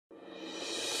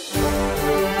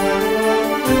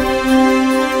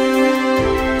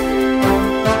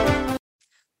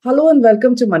Hello and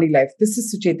welcome to Money Life. This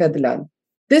is Sucheta Dalal.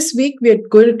 This week, we are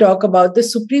going to talk about the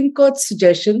Supreme Court's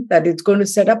suggestion that it's going to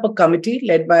set up a committee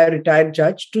led by a retired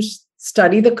judge to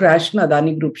study the crash in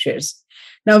Adani Group shares.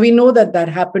 Now, we know that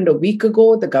happened a week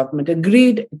ago. The government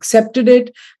agreed, accepted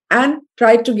it, and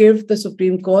tried to give the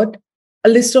Supreme Court a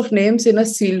list of names in a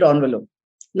sealed envelope.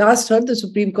 Last heard, the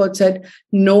Supreme Court said,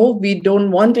 no, we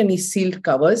don't want any sealed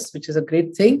covers, which is a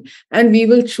great thing, and we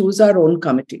will choose our own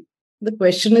committee. The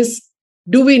question is,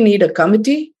 do we need a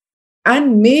committee?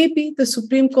 And maybe the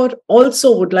Supreme Court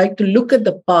also would like to look at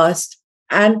the past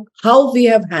and how we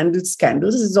have handled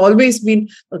scandals. It's always been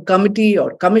a committee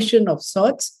or commission of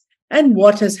sorts, and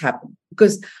what has happened.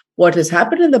 Because what has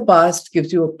happened in the past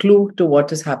gives you a clue to what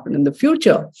has happened in the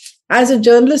future. As a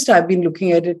journalist, I've been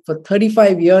looking at it for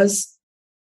 35 years,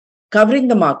 covering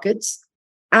the markets,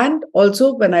 and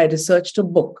also when I researched a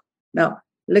book. Now,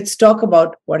 let's talk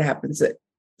about what happens there.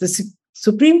 The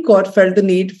Supreme Court felt the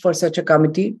need for such a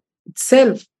committee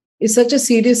itself is such a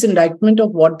serious indictment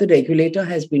of what the regulator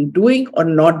has been doing or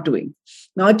not doing.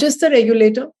 Not just the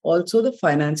regulator, also the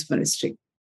finance ministry.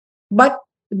 But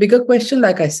the bigger question,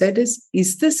 like I said, is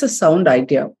this a sound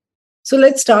idea? So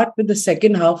let's start with the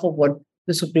second half of what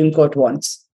the Supreme Court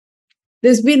wants.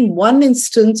 There's been one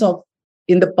instance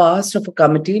in the past of a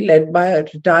committee led by a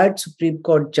retired Supreme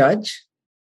Court judge.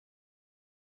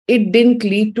 It didn't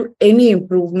lead to any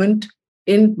improvement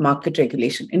in market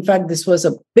regulation. In fact, this was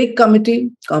a big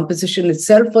committee. Composition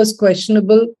itself was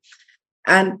questionable.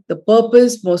 And the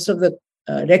purpose, most of the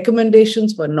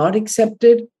recommendations were not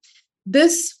accepted.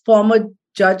 This former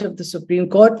judge of the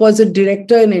Supreme Court was a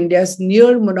director in India's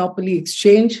near monopoly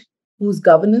exchange, whose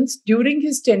governance during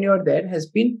his tenure there has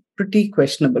been pretty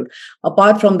questionable.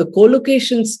 Apart from the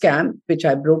co-location scam, which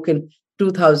I broke in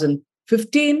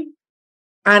 2015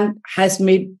 and has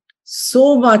made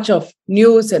so much of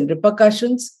news and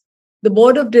repercussions, the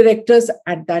board of directors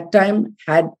at that time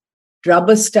had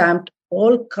rubber-stamped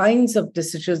all kinds of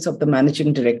decisions of the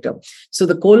managing director. So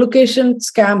the co-location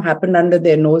scam happened under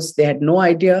their nose. They had no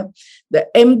idea. The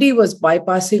MD was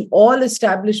bypassing all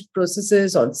established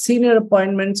processes on senior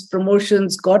appointments,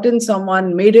 promotions, got in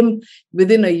someone, made him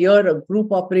within a year a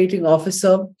group operating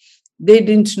officer. They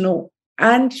didn't know.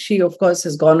 And she, of course,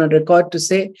 has gone on record to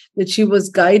say that she was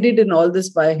guided in all this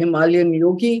by a Himalayan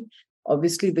yogi.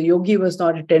 Obviously, the yogi was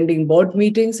not attending board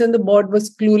meetings, and the board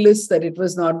was clueless that it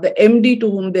was not the MD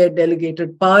to whom they had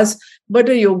delegated powers, but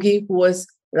a yogi who was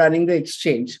running the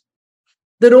exchange.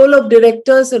 The role of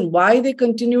directors and why they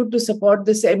continued to support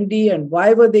this MD and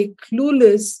why were they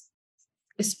clueless,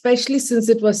 especially since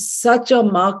it was such a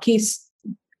marquee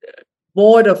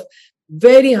board of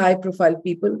very high-profile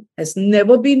people, has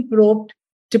never been probed.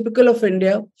 Typical of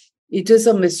India, it is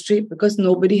a mystery because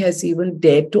nobody has even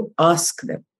dared to ask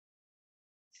them.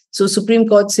 So Supreme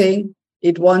Court saying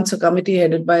it wants a committee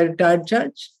headed by a retired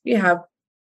judge, we have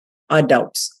our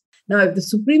doubts. Now, if the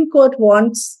Supreme Court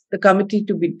wants the committee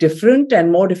to be different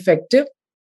and more effective,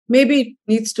 maybe it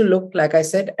needs to look, like I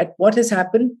said, at what has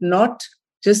happened, not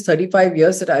just 35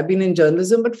 years that I've been in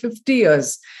journalism, but 50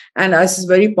 years. And as is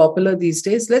very popular these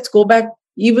days, let's go back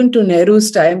even to Nehru's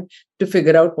time to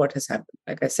figure out what has happened.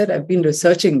 Like I said, I've been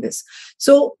researching this.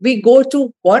 So we go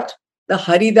to what? The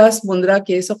Haridas Mundra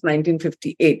case of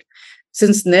 1958.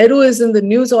 Since Nehru is in the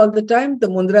news all the time, the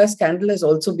Mundra scandal has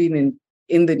also been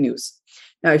in the news.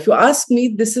 Now, if you ask me,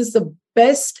 this is the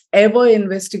best ever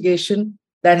investigation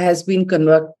that has been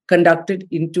conducted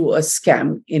into a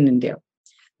scam in India.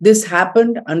 This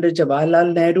happened under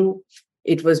Jawaharlal Nehru.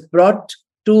 It was brought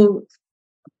to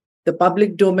the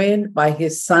public domain by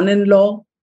his son-in-law,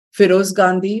 Feroz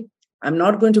Gandhi. I'm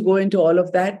not going to go into all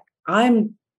of that.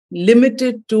 I'm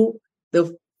limited to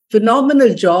the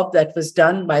phenomenal job that was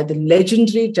done by the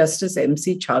legendary Justice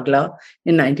M.C. Chagla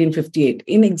in 1958.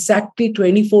 In exactly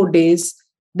 24 days,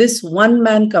 this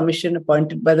one-man commission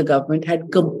appointed by the government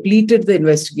had completed the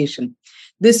investigation.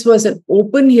 This was an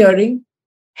open hearing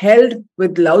held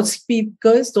with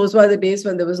loudspeakers. Those were the days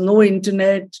when there was no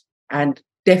internet and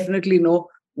definitely no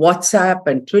WhatsApp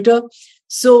and Twitter.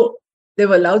 So there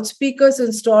were loudspeakers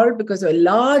installed because there were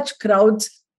large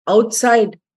crowds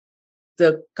outside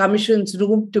the commission's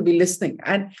room to be listening.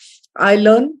 And I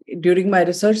learned during my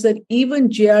research that even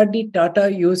JRD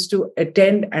Tata used to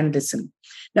attend and listen.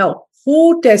 Now,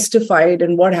 who testified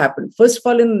and what happened? First of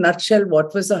all, in a nutshell,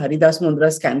 what was the Haridas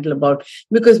Mundra scandal about?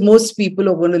 Because most people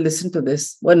who are going to listen to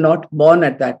this were not born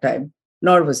at that time,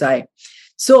 nor was I.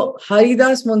 So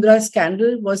Haridas Mundra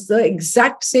scandal was the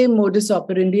exact same modus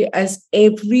operandi as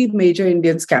every major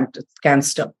Indian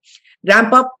scamster.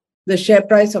 Ramp up the share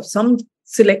price of some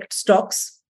select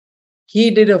stocks.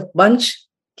 He did a bunch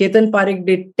Ketan Parekh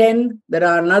did 10. There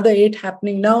are another 8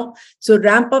 happening now. So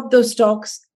ramp up those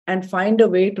stocks and find a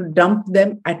way to dump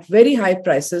them at very high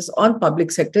prices on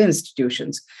public sector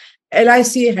institutions.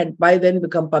 LIC had by then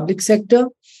become public sector.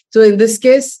 So in this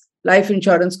case, Life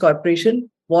Insurance Corporation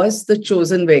was the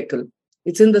chosen vehicle.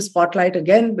 It's in the spotlight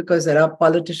again because there are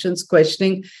politicians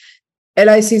questioning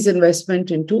LIC's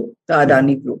investment into the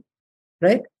Adani Group,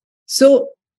 right? So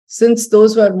since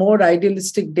those were more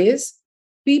idealistic days,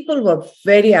 people were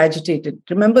very agitated.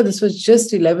 Remember, this was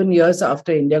just 11 years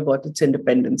after India got its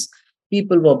independence.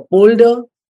 People were bolder,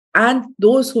 and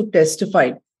those who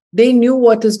testified, they knew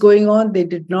what is going on. They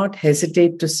did not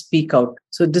hesitate to speak out.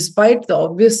 So despite the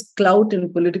obvious clout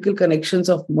and political connections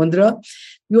of Mundra,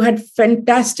 you had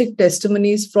fantastic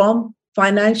testimonies from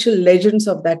financial legends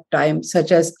of that time,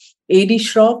 such as A.D.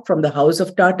 Shroff from the House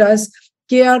of Tatas,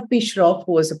 K.R.P. Shroff,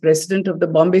 who was the president of the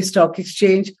Bombay Stock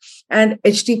Exchange, and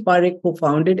H.T. Parekh, who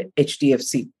founded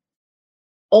HDFC.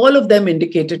 All of them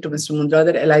indicated to Mr. Mundra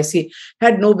that LIC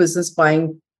had no business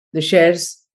buying the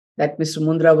shares that Mr.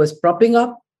 Mundra was propping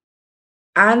up,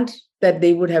 and that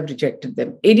they would have rejected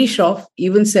them. A.D. Shroff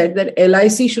even said that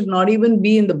LIC should not even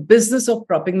be in the business of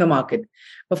propping the market.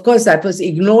 Of course, that was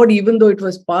ignored, even though it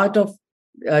was part of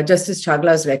Justice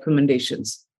Chagla's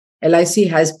recommendations. LIC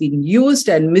has been used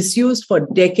and misused for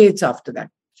decades after that.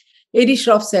 A.D.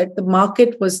 Shroff said the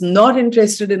market was not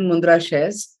interested in Mundra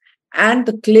shares, and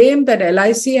the claim that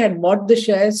LIC had bought the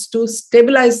shares to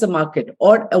stabilize the market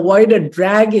or avoid a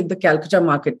drag in the Calcutta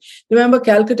market. Remember,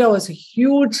 Calcutta was a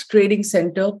huge trading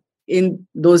center in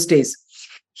those days.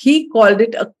 He called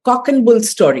it a cock and bull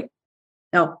story.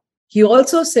 Now, he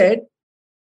also said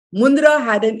Mundra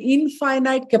had an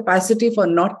infinite capacity for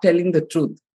not telling the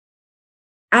truth.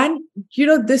 And,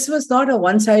 this was not a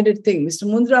one-sided thing. Mr.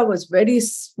 Mundra was very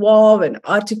suave and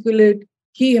articulate.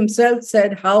 He himself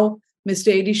said how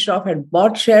Mr. A.D. Shroff had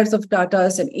bought shares of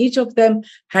Tata's, and each of them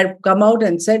had come out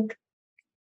and said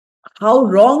how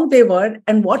wrong they were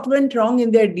and what went wrong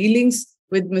in their dealings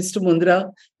with Mr.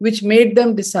 Mundra, which made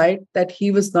them decide that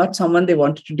he was not someone they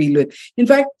wanted to deal with. In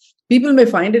fact, people may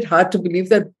find it hard to believe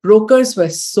that brokers were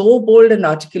so bold and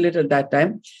articulate at that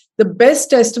time. The best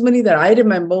testimony that I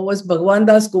remember was Bhagwan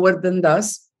Das Govardhan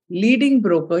Das, leading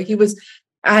broker.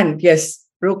 And yes,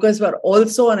 brokers were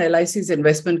also on LIC's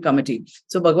investment committee.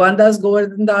 So Bhagwan Das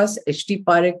Govardhan Das, H.T.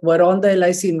 Parekh were on the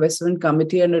LIC investment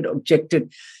committee and had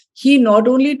objected. He not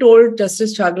only told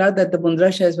Justice Chagla that the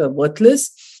Mundra shares were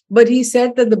worthless, but he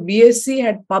said that the BSE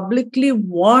had publicly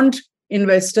warned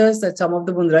investors that some of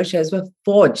the Mundra shares were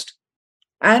forged.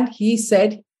 And he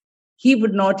said he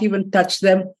would not even touch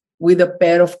them with a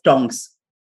pair of tongs.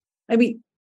 I mean,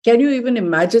 can you even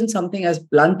imagine something as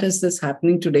blunt as this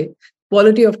happening today?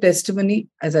 Quality of testimony,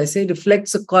 as I say,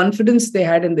 reflects the confidence they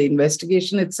had in the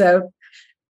investigation itself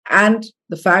and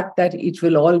the fact that it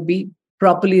will all be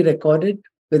properly recorded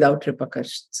without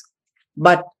repercussions.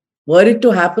 But were it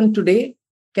to happen today,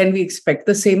 can we expect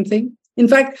the same thing? In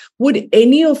fact, would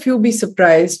any of you be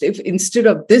surprised if instead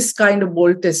of this kind of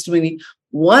bold testimony,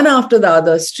 one after the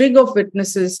other, string of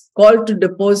witnesses called to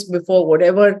depose before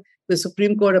whatever the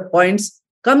Supreme Court appoints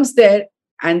comes there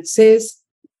and says,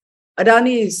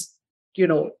 Adani is,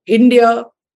 India,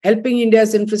 helping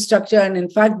India's infrastructure, and in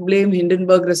fact blame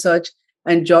Hindenburg Research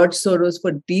and George Soros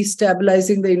for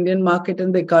destabilizing the Indian market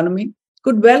and the economy?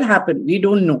 Could well happen. We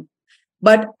don't know.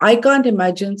 But I can't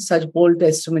imagine such bold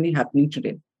testimony happening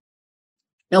today.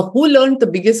 Now, who learned the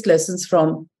biggest lessons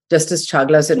from Justice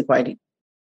Chagla's inquiry?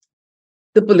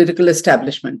 The political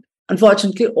establishment.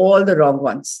 Unfortunately, all the wrong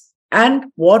ones. And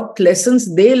what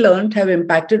lessons they learned have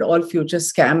impacted all future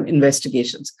scam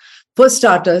investigations. For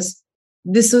starters,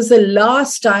 this was the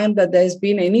last time that there's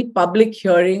been any public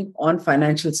hearing on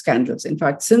financial scandals. In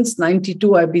fact, since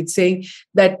 92, I've been saying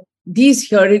that these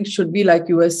hearings should be like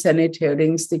US Senate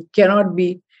hearings. They cannot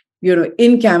be,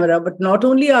 in camera, but not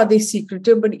only are they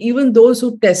secretive, but even those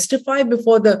who testify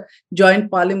before the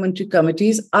joint parliamentary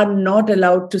committees are not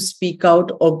allowed to speak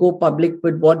out or go public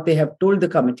with what they have told the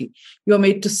committee. You're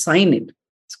made to sign it.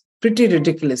 It's pretty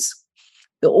ridiculous.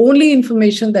 The only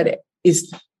information that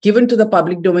is given to the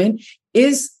public domain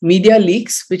is media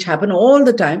leaks, which happen all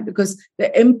the time because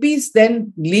the MPs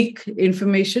then leak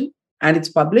information and it's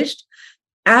published.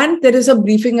 And there is a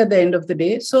briefing at the end of the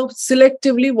day. So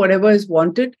selectively, whatever is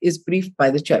wanted is briefed by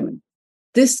the chairman.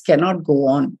 This cannot go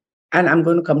on. And I'm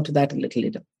going to come to that a little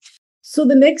later. So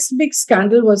the next big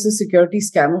scandal was the security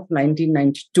scam of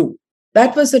 1992.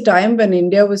 That was the time when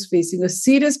India was facing a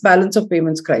serious balance of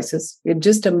payments crisis. It had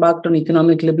just embarked on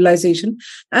economic liberalization,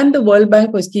 and the World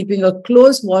Bank was keeping a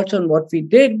close watch on what we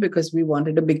did because we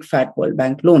wanted a big fat World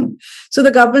Bank loan. So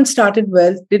the government started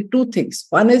well, did two things.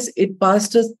 One is it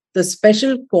passed the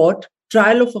Special Court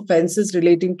Trial of Offences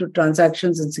Relating to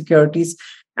Transactions in Securities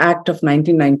Act of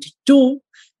 1992,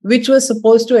 which was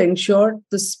supposed to ensure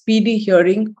the speedy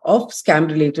hearing of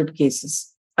scam-related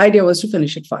cases. Idea was to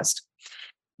finish it fast.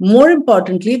 More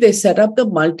importantly, they set up the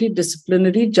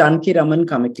multidisciplinary Janaki Raman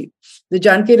Committee. The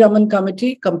Janaki Raman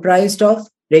Committee comprised of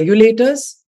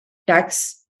regulators,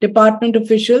 tax department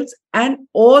officials, and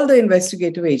all the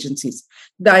investigative agencies.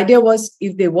 The idea was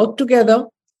if they work together,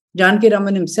 Janaki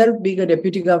Raman himself being a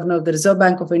deputy governor of the Reserve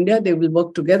Bank of India, they will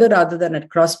work together rather than at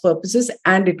cross purposes,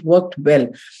 and it worked well.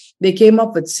 They came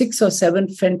up with 6 or 7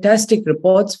 fantastic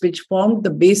reports, which formed the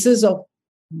basis of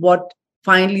what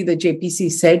finally the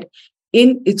JPC said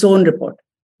in its own report.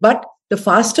 But the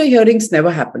faster hearings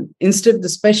never happened. Instead, the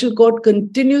special court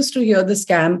continues to hear the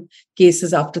scam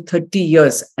cases after 30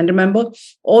 years. And remember,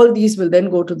 all these will then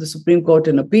go to the Supreme Court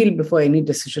in appeal before any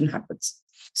decision happens.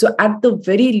 So at the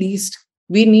very least,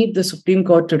 we need the Supreme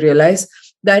Court to realize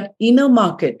that in a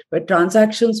market where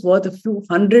transactions worth a few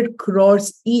hundred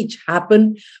crores each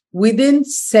happen within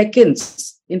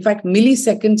seconds, in fact,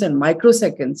 milliseconds and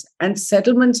microseconds, and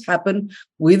settlements happen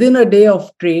within a day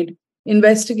of trade,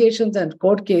 investigations and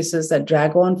court cases that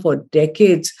drag on for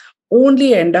decades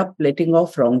only end up letting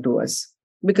off wrongdoers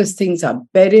because things are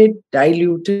buried,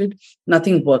 diluted,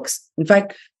 nothing works. In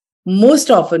fact, most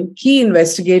often, key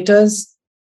investigators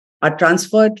are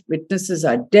transferred, witnesses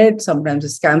are dead, sometimes the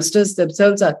scamsters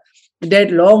themselves are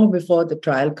dead long before the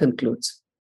trial concludes.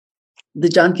 The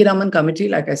Janaki Raman Committee,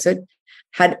 like I said,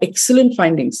 had excellent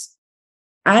findings.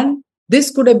 And this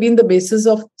could have been the basis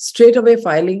of straight away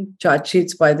filing charge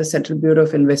sheets by the Central Bureau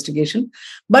of Investigation.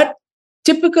 But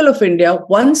typical of India,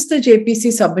 once the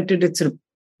JPC submitted its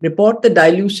report, the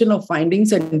dilution of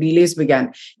findings and delays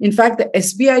began. In fact, the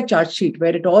SBI charge sheet,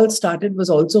 where it all started, was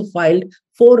also filed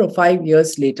 4 or 5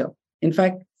 years later. In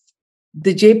fact,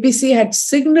 the JPC had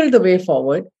signaled the way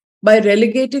forward by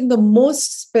relegating the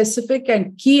most specific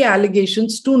and key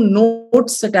allegations to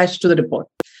notes attached to the report.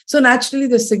 So naturally,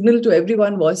 the signal to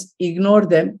everyone was ignore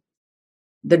them.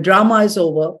 The drama is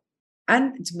over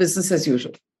and it's business as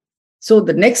usual. So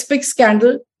the next big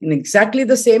scandal in exactly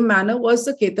the same manner was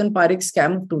the Ketan Parekh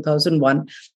scam of 2001,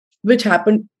 which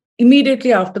happened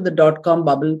immediately after the dot-com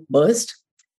bubble burst.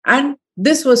 And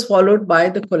this was followed by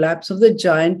the collapse of the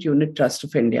giant Unit Trust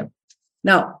of India.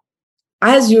 Now,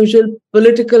 as usual,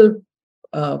 political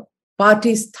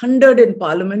parties thundered in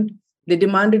Parliament. They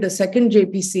demanded a second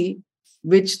JPC,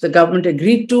 which the government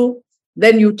agreed to.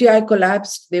 Then UTI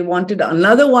collapsed. They wanted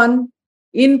another one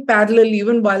in parallel,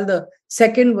 even while the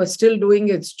second was still doing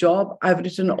its job. I've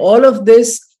written all of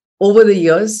this over the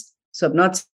years, so I'm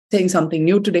not saying something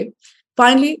new today.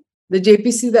 Finally, the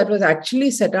JPC that was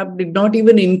actually set up did not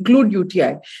even include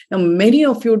UTI. Now, many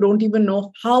of you don't even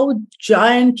know how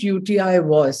giant UTI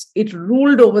was. It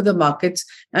ruled over the markets,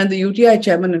 and the UTI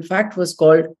chairman, in fact, was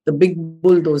called the big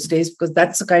bull those days because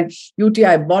that's the kind.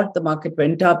 UTI bought, the market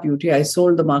went up. UTI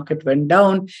sold, the market went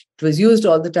down. It was used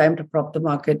all the time to prop the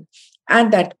market.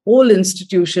 And that whole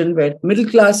institution where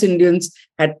middle-class Indians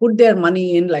had put their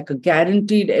money in like a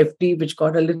guaranteed FD, which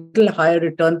got a little higher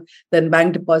return than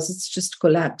bank deposits, just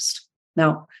collapsed.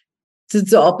 Now, since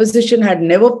the opposition had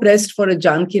never pressed for a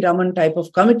Janaki Raman type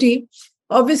of committee,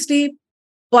 obviously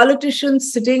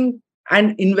politicians sitting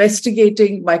and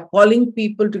investigating by calling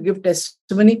people to give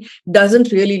testimony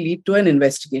doesn't really lead to an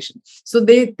investigation. So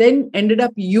they then ended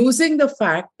up using the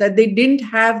fact that they didn't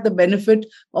have the benefit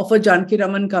of a Janaki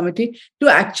Raman committee to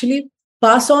actually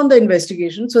pass on the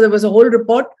investigation. So there was a whole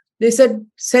report. They said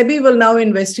SEBI will now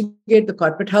investigate the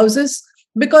corporate houses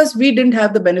because we didn't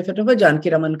have the benefit of a Janaki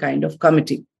Raman kind of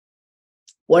committee.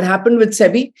 What happened with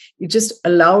SEBI? It just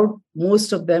allowed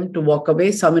most of them to walk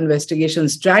away. Some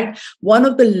investigations dragged. One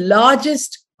of the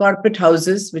largest corporate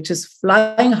houses, which is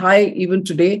flying high even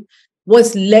today,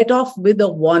 was let off with a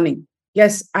warning.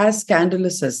 Yes, as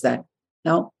scandalous as that.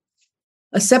 Now,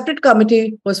 a separate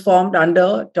committee was formed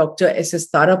under Dr. S.S.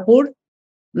 Tarapur,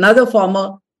 another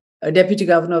former Deputy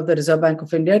Governor of the Reserve Bank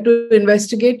of India, to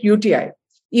investigate UTI.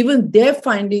 Even their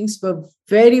findings were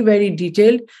very, very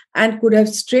detailed and could have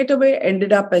straight away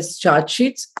ended up as charge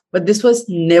sheets, but this was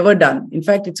never done. In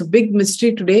fact, it's a big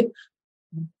mystery today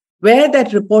where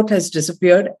that report has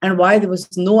disappeared and why there was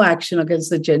no action against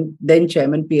the then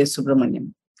chairman, P.S.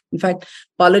 Subramaniam. In fact,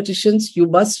 politicians, you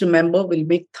must remember, will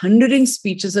make thundering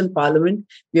speeches in Parliament.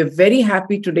 We are very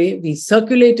happy today. We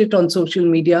circulate it on social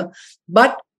media,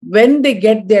 but when they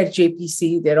get their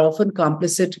JPC, they're often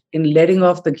complicit in letting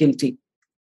off the guilty.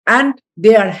 And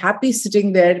they are happy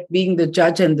sitting there being the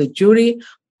judge and the jury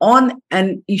on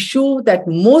an issue that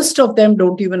most of them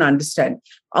don't even understand.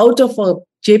 Out of a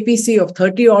JPC of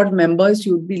 30 odd members,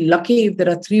 you'd be lucky if there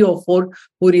are 3 or 4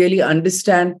 who really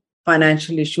understand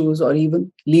financial issues or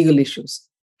even legal issues.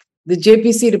 The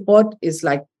JPC report is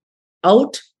like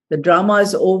out, the drama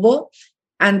is over,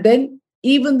 and then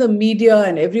even the media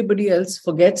and everybody else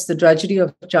forgets the drudgery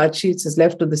of charge sheets is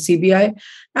left to the CBI,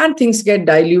 and things get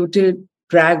diluted,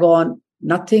 drag on,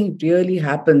 nothing really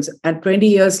happens. And 20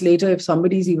 years later, if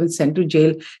somebody is even sent to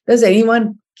jail, does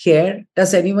anyone care?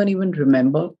 Does anyone even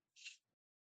remember?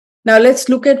 Now let's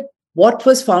look at what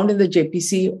was found in the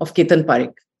JPC of Ketan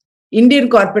Parikh. Indian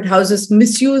corporate houses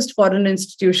misused foreign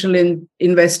institutional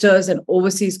investors and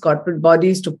overseas corporate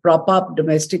bodies to prop up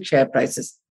domestic share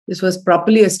prices. This was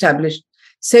properly established.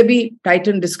 SEBI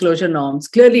tightened disclosure norms,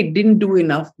 clearly didn't do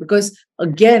enough because,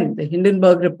 again, the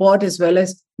Hindenburg report, as well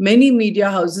as many media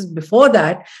houses before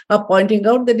that, are pointing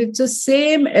out that it's the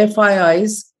same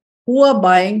FIIs who are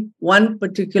buying one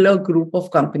particular group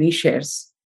of company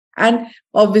shares. And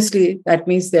obviously, that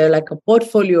means they're like a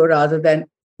portfolio rather than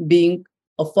being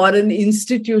a foreign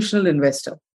institutional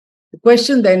investor. The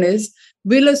question then is,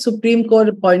 will a Supreme Court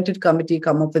appointed committee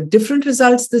come up with different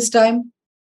results this time?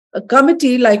 A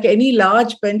committee, like any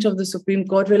large bench of the Supreme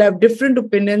Court, will have different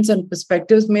opinions and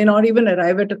perspectives, may not even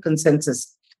arrive at a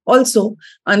consensus. Also,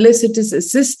 unless it is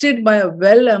assisted by a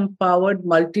well-empowered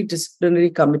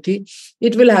multidisciplinary committee,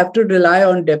 it will have to rely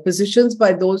on depositions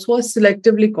by those who are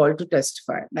selectively called to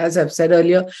testify. As I've said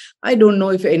earlier, I don't know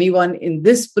if anyone in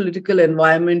this political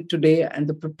environment today, and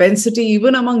the propensity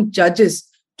even among judges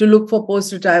to look for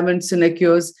post-retirement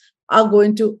sinecures, are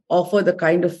going to offer the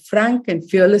kind of frank and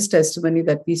fearless testimony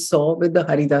that we saw with the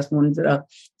Haridas Mundra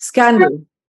scandal.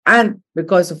 And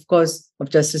because, of course, of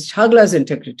Justice Chhagla's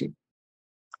integrity.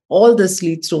 All this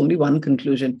leads to only one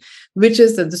conclusion, which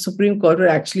is that the Supreme Court would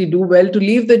actually do well to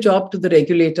leave the job to the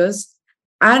regulators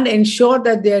and ensure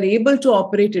that they are able to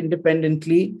operate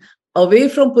independently, away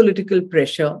from political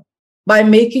pressure, by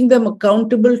making them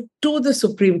accountable to the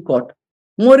Supreme Court.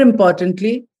 More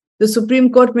importantly, the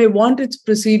Supreme Court may want its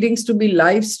proceedings to be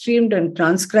live streamed and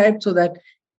transcribed so that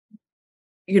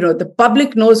the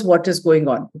public knows what is going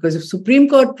on. Because if Supreme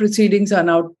Court proceedings are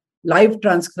now live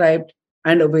transcribed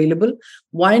and available,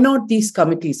 why not these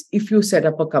committees? If you set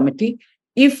up a committee,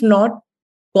 if not,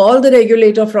 call the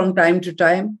regulator from time to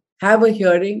time, have a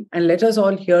hearing, and let us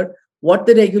all hear what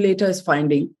the regulator is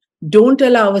finding. Don't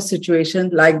allow a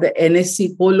situation like the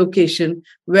NSE co-location,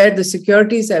 where the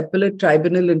Securities Appellate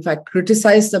Tribunal, in fact,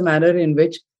 criticized the manner in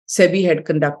which SEBI had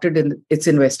conducted its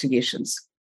investigations.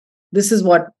 This is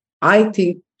what I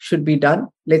think should be done.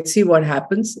 Let's see what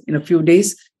happens. In a few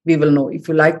days, we will know. If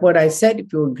you like what I said,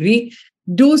 if you agree,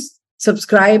 do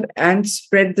subscribe and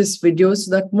spread this video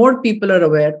so that more people are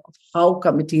aware of how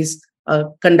committees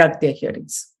conduct their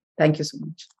hearings. Thank you so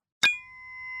much.